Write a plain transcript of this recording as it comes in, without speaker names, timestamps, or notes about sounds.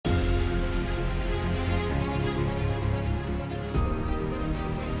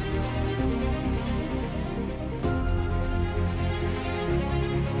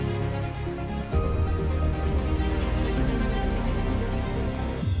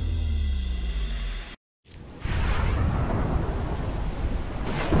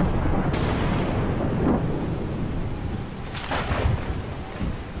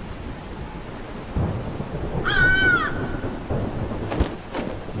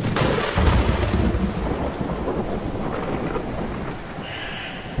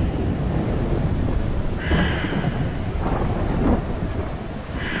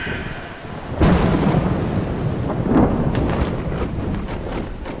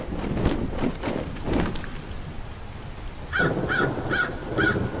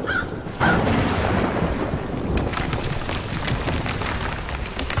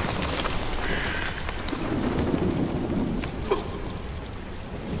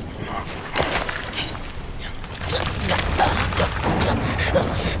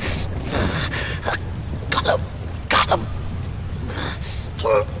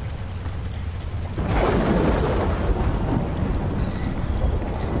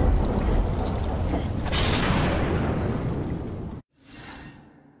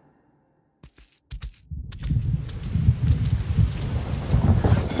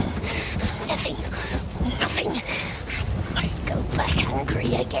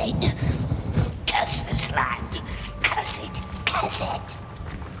hungry again. Curse this land. Curse it. Curse it.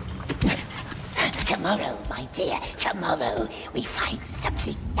 Tomorrow, my dear, tomorrow we find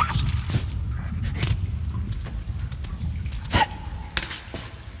something nice.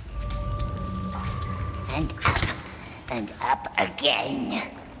 And up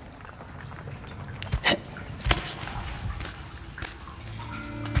again.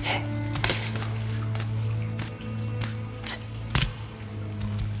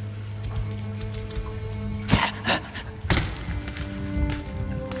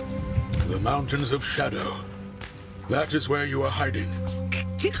 The Mountains of Shadow. That is where you are hiding.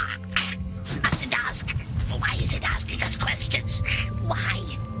 Mustn't ask. Why is it asking us questions? Why?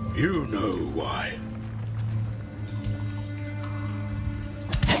 You know why.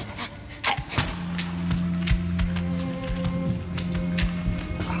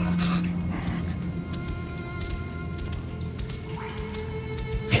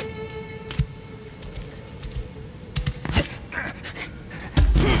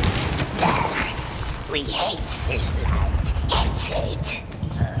 We hate this land. Hate it.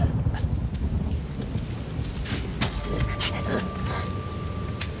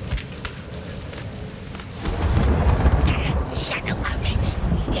 Shadow Mountains.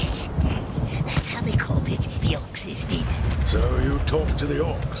 Yes. That's how they called it. The Orcs did. So you talk to the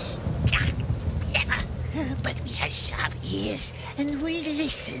Orcs? Never. But we have sharp ears and we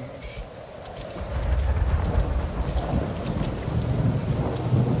listens.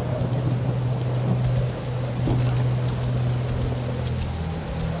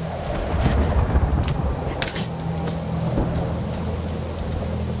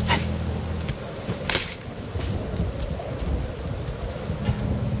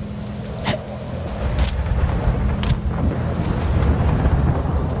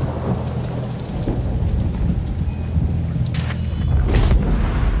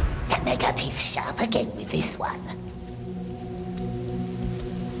 Again with this one.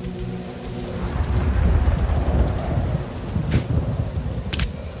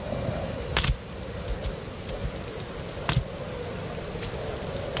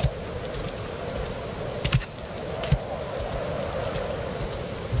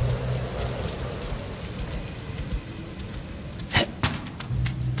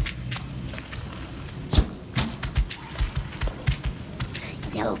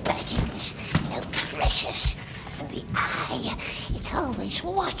 No baggage. No precious, and the eye, it's always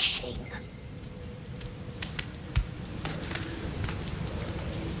watching.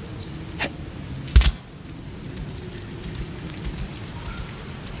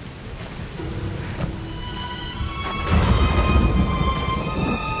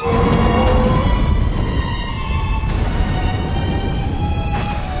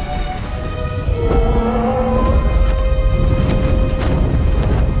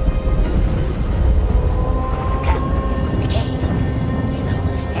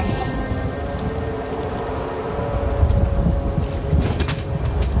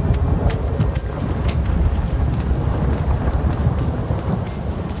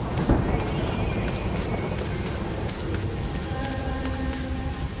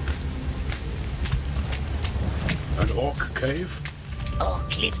 Cave?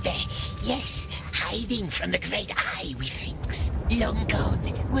 Orc lived there, yes, hiding from the great eye, we thinks. Long gone,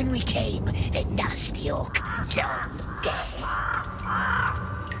 when we came, the nasty orc, long dead.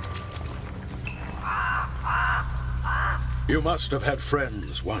 You must have had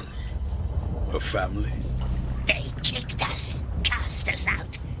friends once. A family? They kicked us, cast us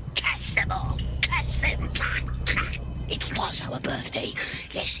out, cast them all, cast them. It was our birthday,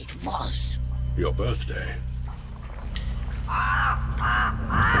 yes it was. Your birthday?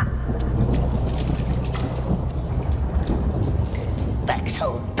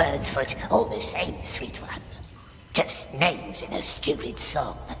 Buxhole, Birdsfoot, all the same, sweet one. Just names in a stupid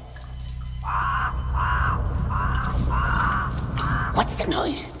song. What's the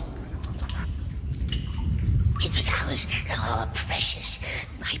noise? It was ours. Oh, precious.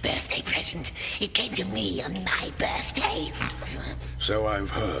 My birthday present. It came to me on my birthday. So I've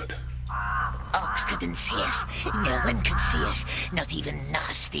heard. Orcs couldn't see us. No one could see us. Not even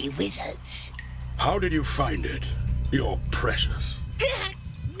nasty wizards. How did you find it? You're precious.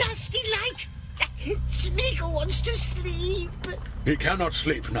 Nasty light! Smeagol wants to sleep. He cannot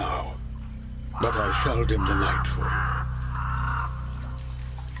sleep now. But I shall dim the light for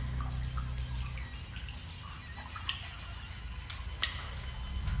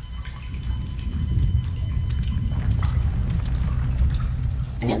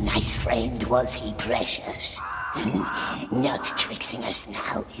you. No nice friend, was he, precious? Not tricksing us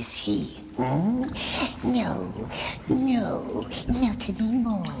now, is he? Hmm? No, no, not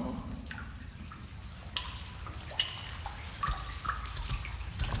anymore.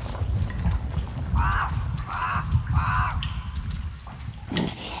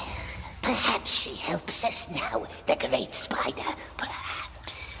 Perhaps she helps us now, the great spider.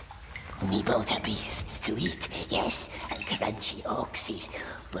 Perhaps. We both are beasts to eat, yes, and crunchy oxys,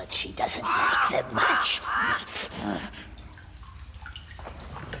 but she doesn't like them much.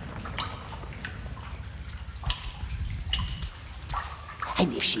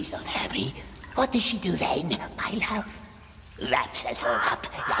 And if she's not happy, what does she do then, my love? Wraps us all up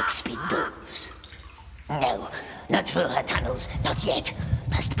like spindles. No, not through her tunnels, not yet.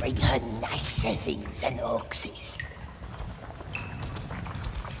 Must bring her nicer things than oxys.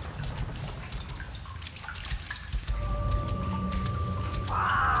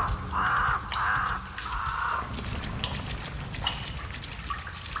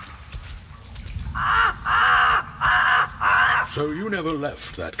 So you never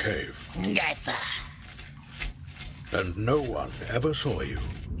left that cave? Never. And no one ever saw you?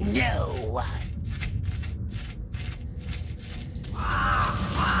 No one.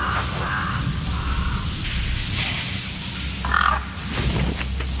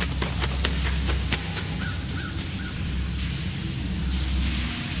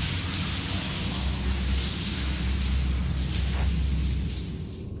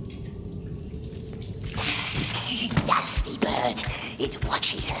 Nasty bird. It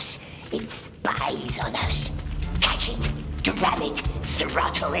watches us. It spies on us. Catch it. Grab it.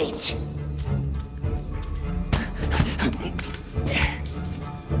 Throttle it.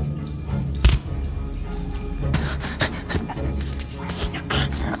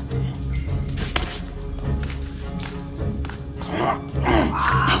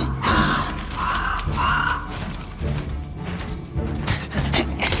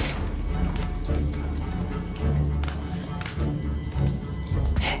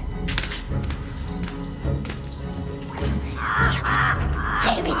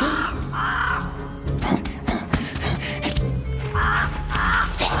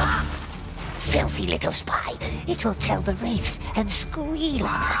 Little spy. It will tell the Wraiths and squeal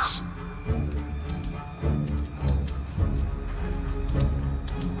on us.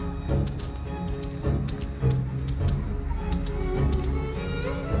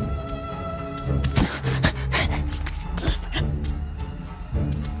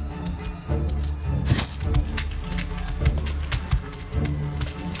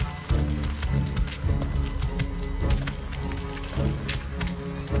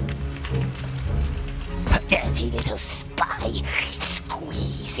 Dirty little spy.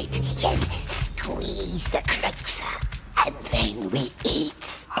 Squeeze it. Yes, squeeze the crux. And then we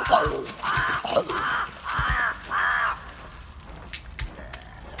eat.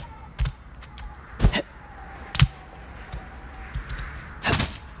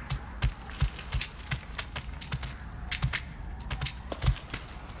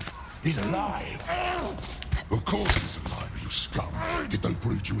 He's alive. Of course he's alive, you scum. Did they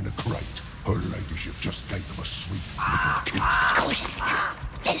breed you in a crate? Her ladyship just gave them a sweet little kiss. Cautious.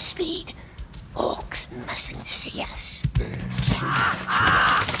 Less speed. Orcs mustn't see us.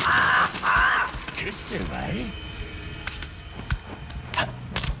 Kissed him, eh?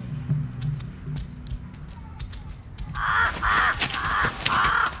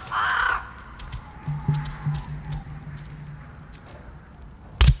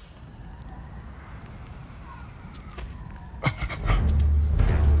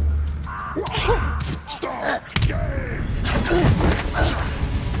 Stop again!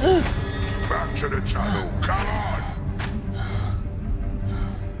 Back to the tunnel, come on!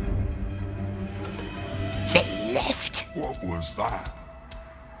 They left. What was that?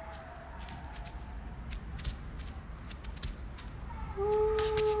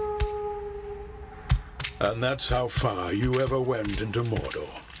 And that's how far you ever went into Mordor?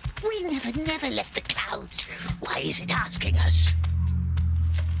 We never left the clouds. Why is it asking us?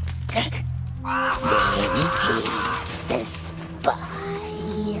 There it is, the spy.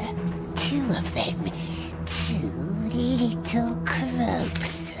 Two of them. Two little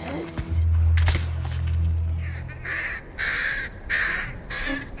croakses.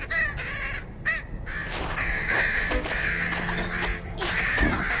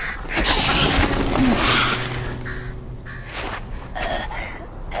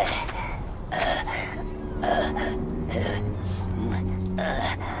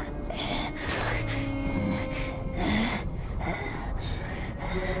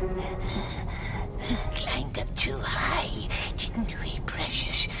 Climbed up too high, didn't we,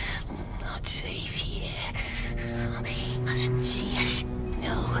 precious? Not safe here.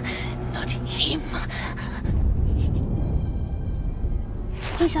 not him.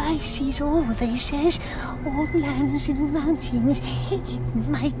 His eye sees all, they says, all lands and mountains. He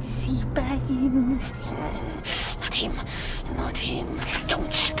might see bargains. Not him, not him.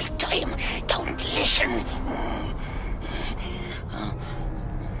 Don't speak to him. Don't listen.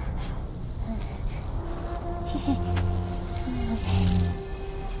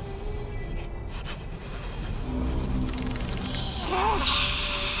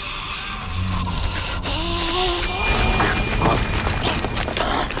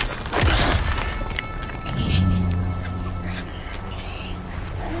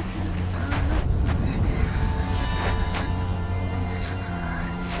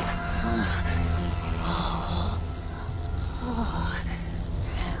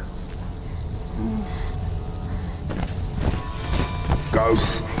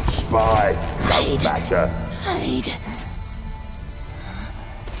 Ghost, spy, no matter. Hide.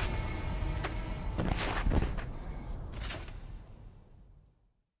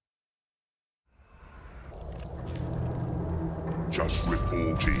 Just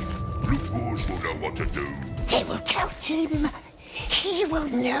reporting. Lookers will know what to do. They will tell him. He will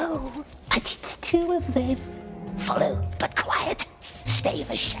know. And it's two of them. Follow, but quiet. Stay in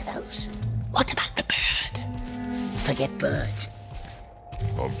the shadows. What about the bird? Forget birds.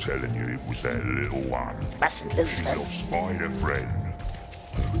 I'm telling you, it was that little one. Mustn't lose them. Your spider friend.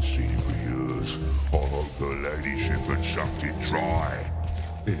 Haven't seen him for years. I hope the ladyship had sucked it dry.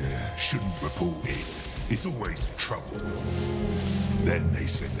 Yeah, shouldn't report it. It's always trouble. Then they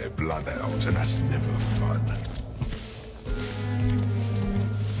send their blood out, and that's never fun.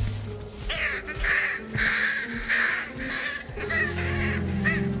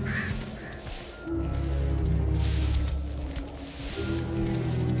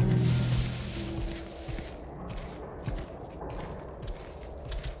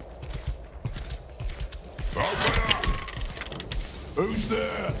 Who's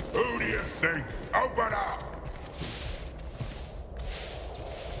there? Who do you think? Open up!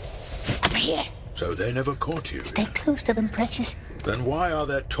 Up here. So they never caught you? Stay close to them, precious. Then why are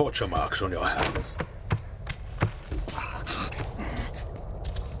there torture marks on your hands?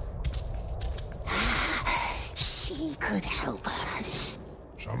 She could help us.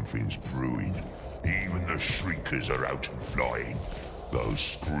 Something's brewing. Even the shriekers are out and flying. Those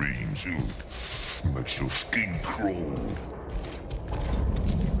screams, makes your skin crawl.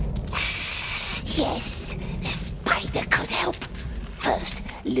 Yes, the spider could help. First,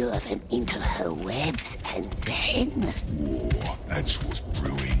 lure them into her webs, and then... War, that's what's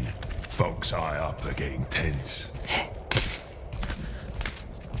brewing. Folks high up are getting tense.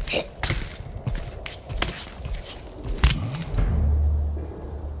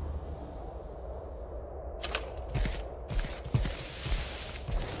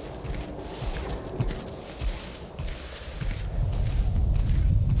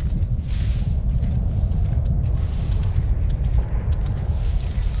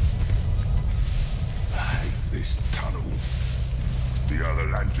 This tunnel. The other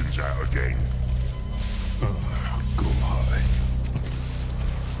lantern's out again. Oh, God.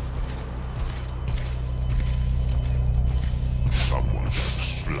 Someone's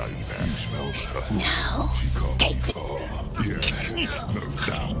slain that. You smell her. Now, She can't be take the... far. Yeah, no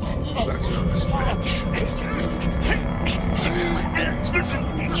doubt. That's her stench.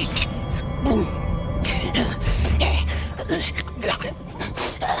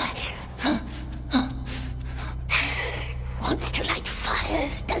 Wants to light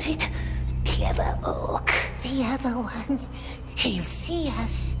fires, does it? Clever orc. The other one. He'll see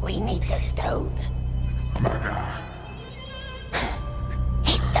us. We need a stone.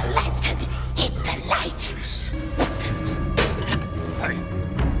 Hit the lantern. Hit the light. Hey,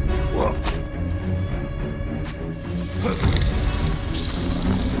 what?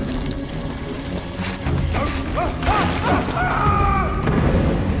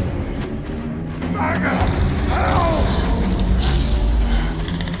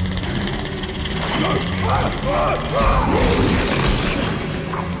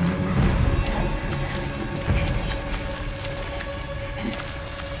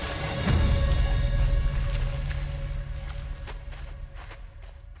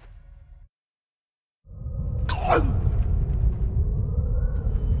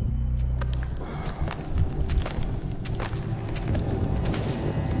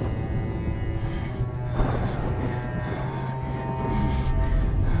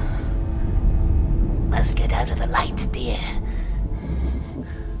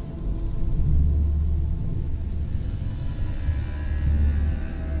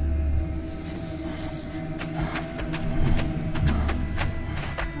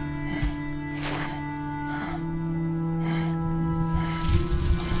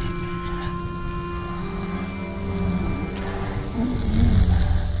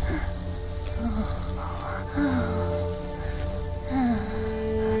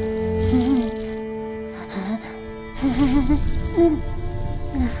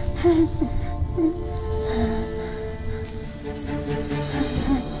 They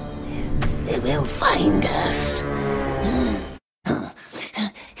will find us.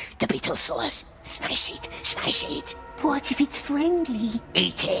 The beetle saw us. Smash it, smash it. What if it's friendly?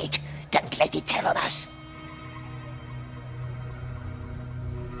 Eat it. Don't let it tell on us.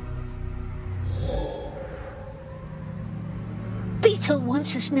 Beetle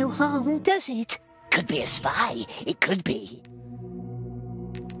wants us no harm, does it? Could be a spy. It could be.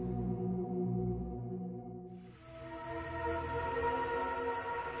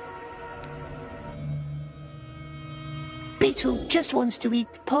 Beetle just wants to eat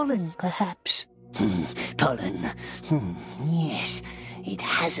pollen, perhaps. Pollen. Yes. It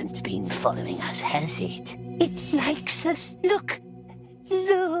hasn't been following us, has it? It likes us. Look.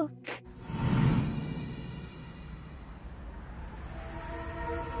 Look.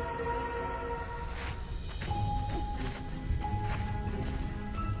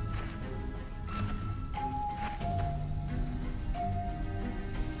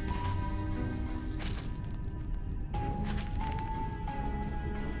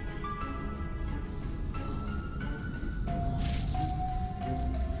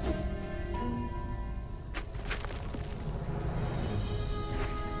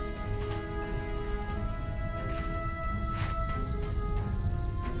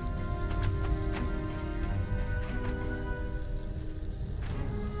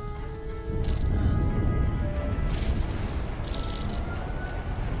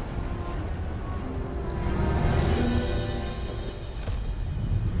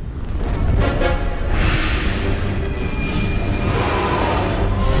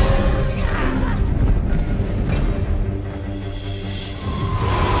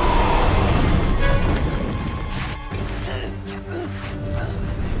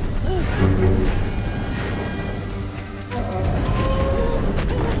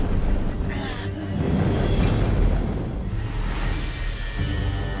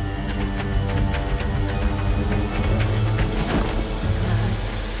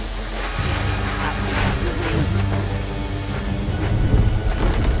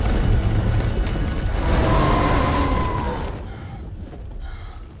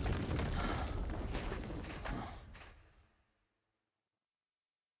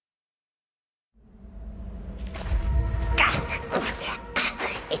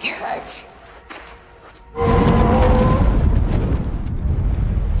 It hurts.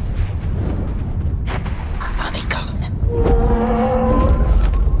 Are they gone?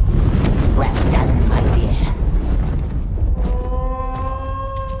 Well done, my dear.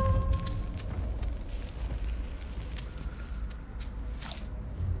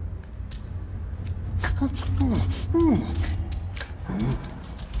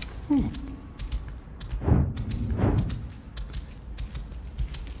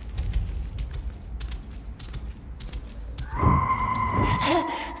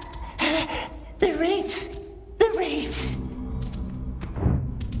 The Wraiths! The Wraiths!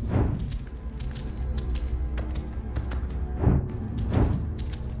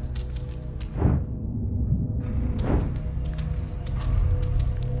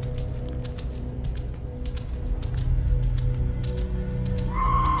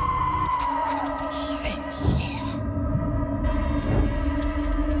 He's in here.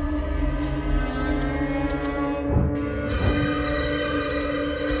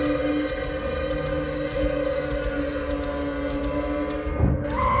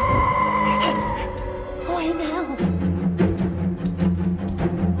 Why now?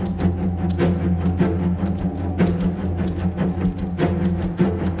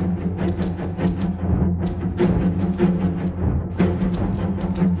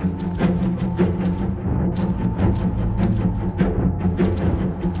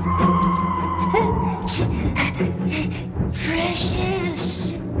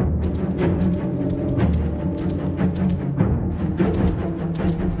 Precious!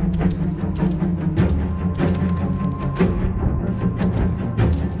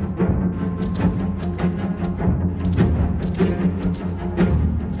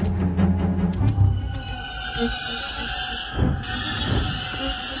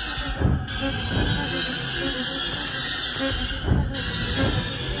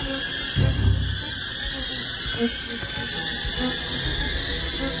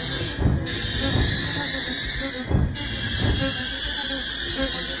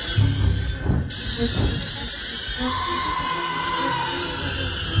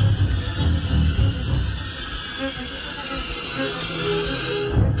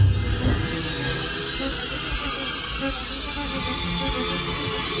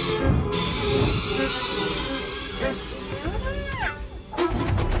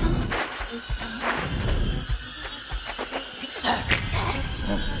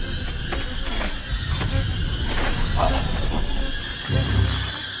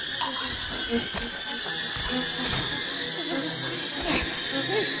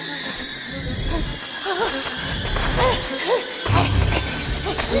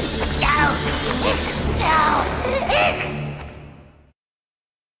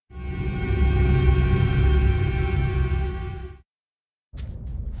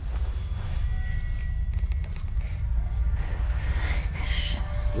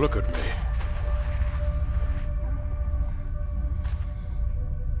 Look at me.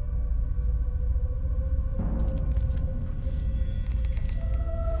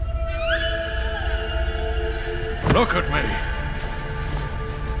 Look at me.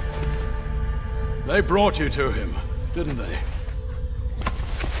 They brought you to him, didn't they?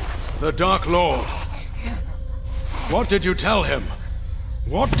 The Dark Lord. What did you tell him?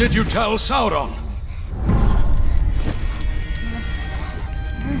 What did you tell Sauron?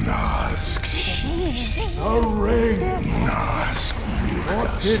 A ring.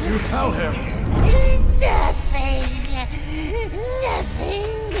 What did you tell him? Nothing.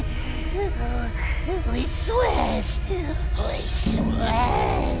 Nothing. We swears. We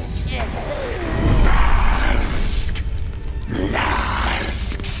swears.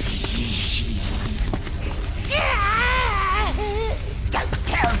 Don't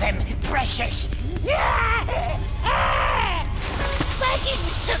tell them, precious.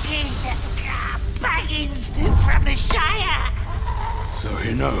 Baggins took it. Baggins from the Shire. So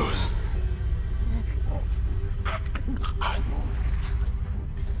he knows.